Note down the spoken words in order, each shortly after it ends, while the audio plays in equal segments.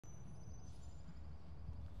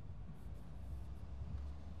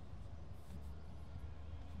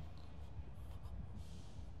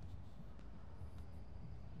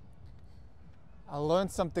I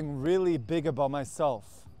learned something really big about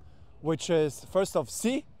myself, which is, first off,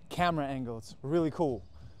 see, camera angles, really cool.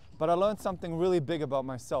 But I learned something really big about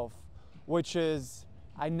myself, which is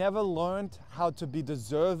I never learned how to be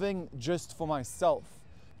deserving just for myself,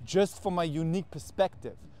 just for my unique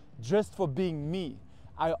perspective, just for being me.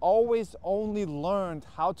 I always only learned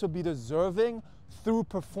how to be deserving through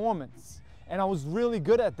performance. And I was really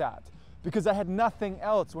good at that because I had nothing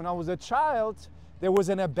else. When I was a child, there was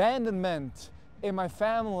an abandonment in my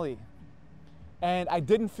family, and I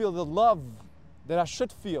didn't feel the love that I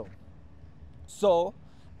should feel. So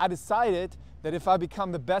I decided that if I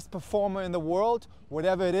become the best performer in the world,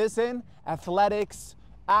 whatever it is in, athletics,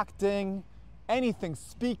 acting, anything,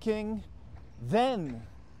 speaking, then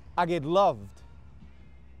I get loved.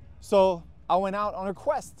 So I went out on a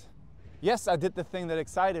quest. Yes, I did the thing that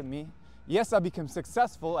excited me. Yes, I became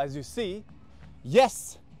successful, as you see.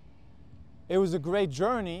 Yes, it was a great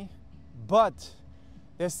journey. But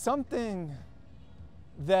there's something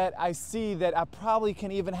that I see that I probably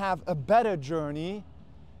can even have a better journey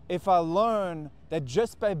if I learn that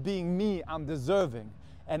just by being me, I'm deserving.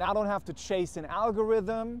 And I don't have to chase an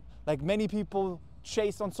algorithm like many people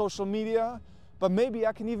chase on social media, but maybe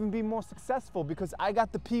I can even be more successful because I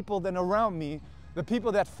got the people that are around me, the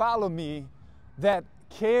people that follow me, that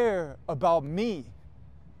care about me.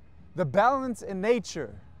 The balance in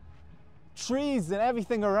nature, trees and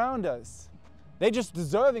everything around us, they're just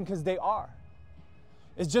deserving because they are.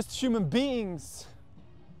 It's just human beings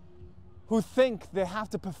who think they have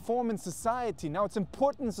to perform in society. Now, it's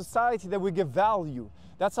important in society that we give value.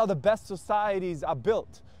 That's how the best societies are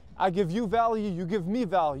built. I give you value, you give me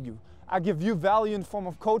value. I give you value in form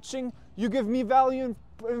of coaching, you give me value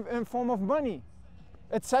in form of money,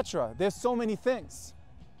 etc. There's so many things.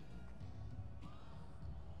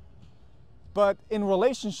 But in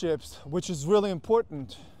relationships, which is really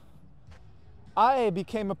important, I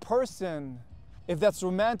became a person, if that's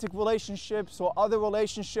romantic relationships or other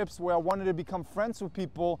relationships where I wanted to become friends with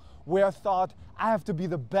people, where I thought I have to be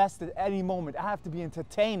the best at any moment, I have to be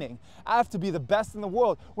entertaining, I have to be the best in the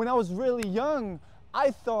world. When I was really young,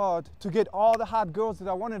 I thought to get all the hot girls that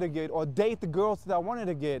I wanted to get or date the girls that I wanted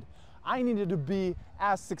to get, I needed to be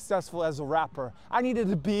as successful as a rapper. I needed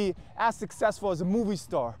to be as successful as a movie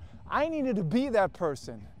star. I needed to be that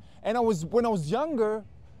person. And when I was younger,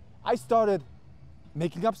 I started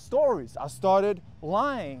making up stories. I started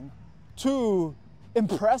lying to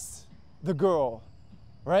impress the girl,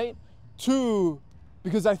 right?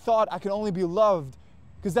 Because I thought I could only be loved,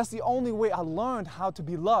 because that's the only way I learned how to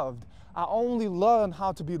be loved. I only learned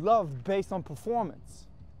how to be loved based on performance,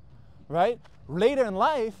 right? Later in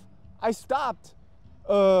life, I stopped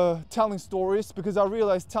telling stories because I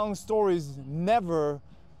realized telling stories never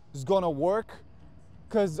is gonna work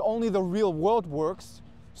because only the real world works.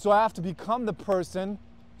 So I have to become the person.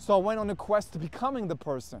 So I went on a quest to becoming the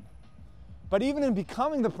person. But even in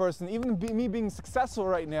becoming the person, even me being successful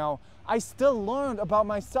right now, I still learned about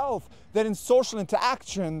myself that in social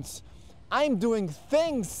interactions, I'm doing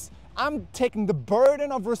things, I'm taking the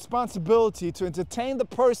burden of responsibility to entertain the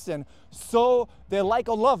person so they like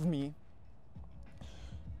or love me,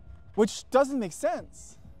 which doesn't make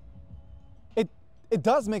sense. It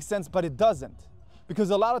does make sense, but it doesn't.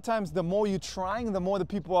 Because a lot of times the more you're trying, the more the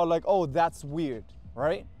people are like, oh, that's weird,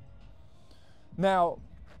 right? Now,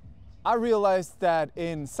 I realized that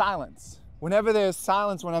in silence, whenever there's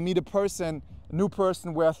silence, when I meet a new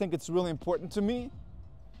person where I think it's really important to me,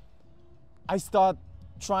 I start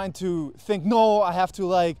trying to think, no, I have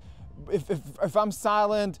to if I'm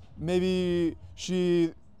silent, maybe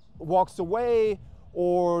she walks away,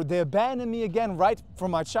 or they abandon me again, right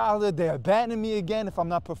from my childhood, they abandon me again if I'm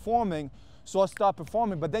not performing. So I start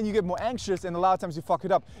performing, but then you get more anxious and a lot of times you fuck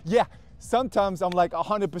it up. Yeah, sometimes I'm like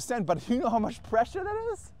 100%, but do you know how much pressure that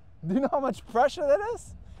is? Do you know how much pressure that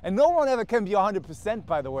is? And no one ever can be 100%,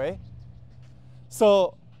 by the way.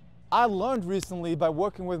 So I learned recently by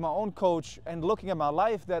working with my own coach and looking at my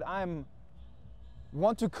life that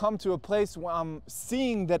want to come to a place where I'm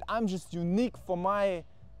seeing that I'm just unique for my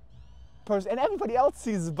person. And everybody else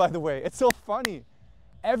sees it, by the way. It's so funny.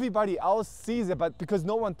 Everybody else sees it, but because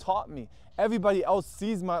no one taught me. Everybody else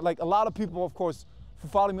sees a lot of people, of course, who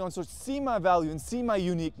follow me on social, see my value and see my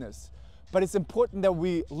uniqueness. But it's important that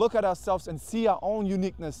we look at ourselves and see our own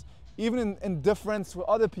uniqueness, even in difference with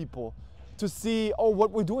other people, to see, oh,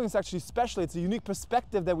 what we're doing is actually special. It's a unique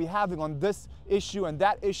perspective that we're having on this issue and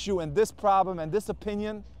that issue and this problem and this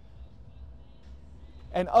opinion.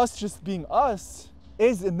 And us just being us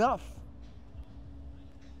is enough.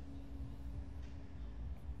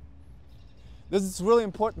 This is really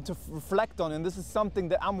important to reflect on, and this is something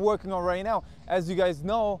that I'm working on right now. As you guys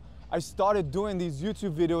know, I started doing these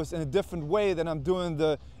YouTube videos in a different way than I'm doing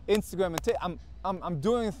the Instagram and I'm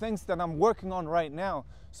doing things that I'm working on right now.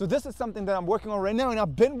 So this is something that I'm working on right now, and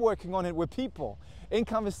I've been working on it with people. In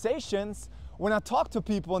conversations, when I talk to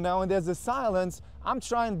people now and there's a silence, I'm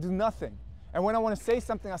trying to do nothing. And when I want to say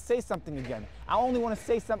something, I say something again. I only want to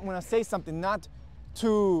say something when I say something, not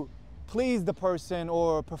to please the person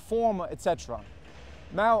or perform, etc.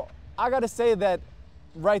 Now, I gotta say that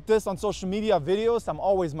write this on social media videos, I'm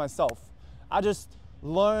always myself. I just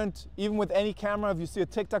learned, even with any camera, if you see a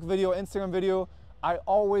TikTok video, Instagram video, I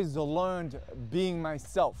always learned being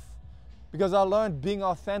myself. Because I learned being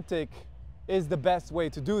authentic is the best way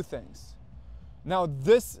to do things. Now,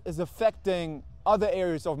 this is affecting other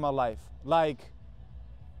areas of my life, like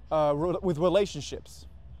with relationships.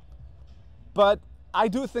 But I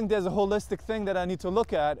do think there's a holistic thing that I need to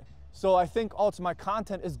look at, so I think also my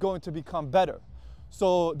content is going to become better.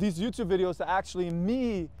 So these YouTube videos are actually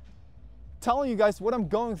me telling you guys what I'm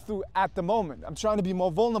going through at the moment. I'm trying to be more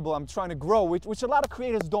vulnerable, I'm trying to grow, which a lot of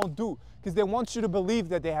creators don't do, because they want you to believe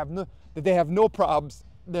that they have no problems,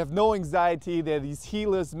 they have no anxiety, they're these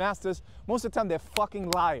healers, masters. Most of the time they're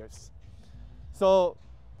fucking liars. So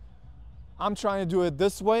I'm trying to do it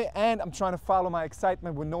this way, and I'm trying to follow my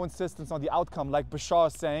excitement with no insistence on the outcome, like Bashar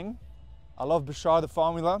is saying. I love Bashar, the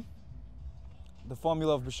formula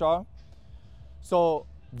of Bashar. So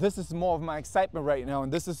this is more of my excitement right now,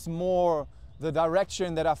 and this is more the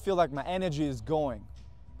direction that I feel like my energy is going.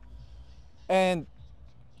 And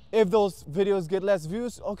if those videos get less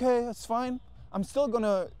views, okay, that's fine. I'm still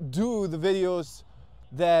gonna do the videos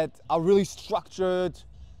that are really structured,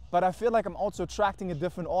 but I feel like I'm also attracting a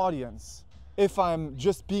different audience. If I'm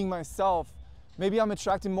just being myself, maybe I'm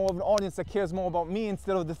attracting more of an audience that cares more about me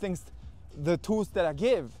instead of the tools that I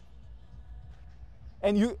give.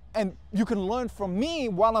 And you can learn from me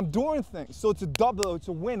while I'm doing things. So it's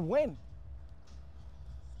a win-win.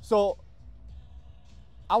 So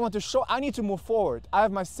I need to move forward. I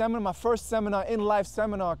have my first seminar, in-life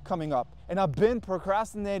seminar coming up, and I've been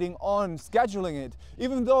procrastinating on scheduling it,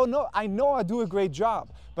 even though I know I do a great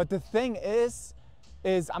job. But the thing is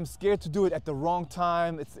I'm scared to do it at the wrong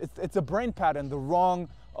time. It's a brain pattern,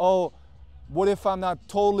 what if I'm not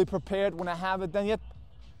totally prepared when I have it? Then yet,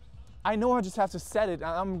 I know I just have to set it and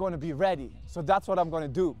I'm going to be ready. So that's what I'm going to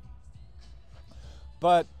do.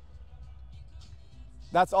 But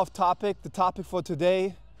that's off topic. The topic for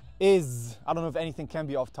today is, I don't know if anything can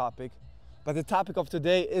be off topic, but the topic of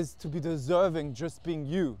today is to be deserving just being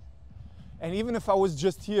you. And even if I was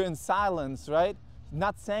just here in silence, right,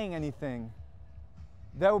 not saying anything,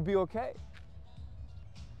 that would be okay.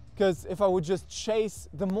 Because if I would just chase,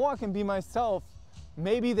 the more I can be myself,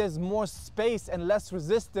 maybe there's more space and less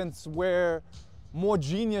resistance where more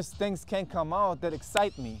genius things can come out that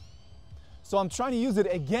excite me. So I'm trying to use it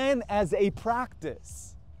again as a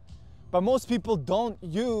practice. But most people don't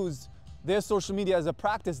use their social media as a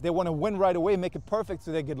practice. They want to win right away, make it perfect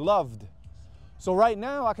so they get loved. So right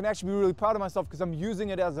now I can actually be really proud of myself because I'm using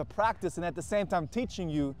it as a practice and at the same time teaching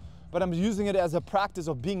you, but I'm using it as a practice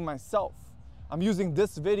of being myself. I'm using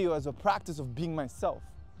this video as a practice of being myself.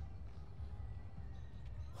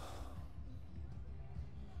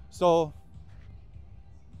 So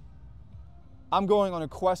I'm going on a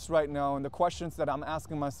quest right now, and the questions that I'm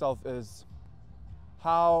asking myself is,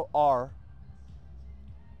 how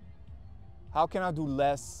can I do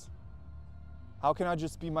less? How can I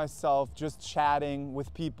just be myself, just chatting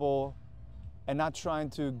with people and not trying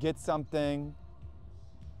to get something?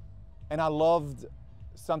 And I loved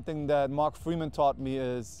something that Mark Freeman taught me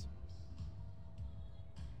is,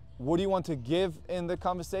 what do you want to give in the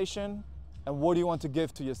conversation? And what do you want to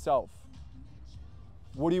give to yourself?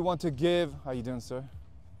 What do you want to give? How you doing, sir?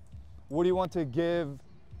 What do you want to give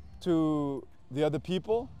to the other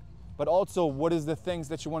people? But also, what is the things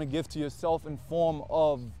that you want to give to yourself in form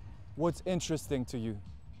of what's interesting to you?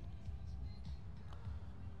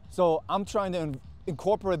 So I'm trying to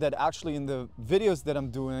incorporate that actually in the videos that I'm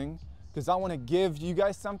doing, because I want to give you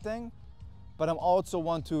guys something, but I also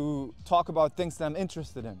want to talk about things that I'm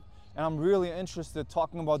interested in. And I'm really interested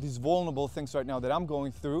talking about these vulnerable things right now that I'm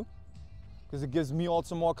going through, because it gives me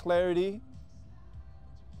also more clarity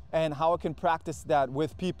and how I can practice that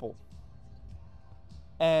with people.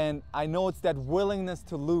 And I know it's that willingness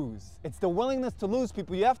to lose. It's the willingness to lose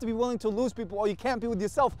people. You have to be willing to lose people or you can't be with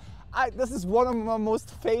yourself. This is one of my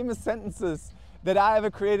most famous sentences that I ever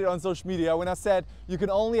created on social media, when I said you can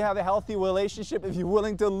only have a healthy relationship if you're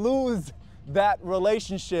willing to lose that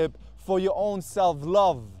relationship for your own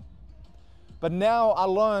self-love. But now I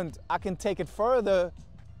learned I can take it further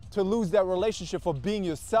to lose that relationship for being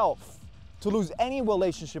yourself, to lose any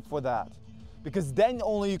relationship for that. because then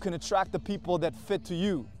only you can attract the people that fit to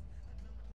you.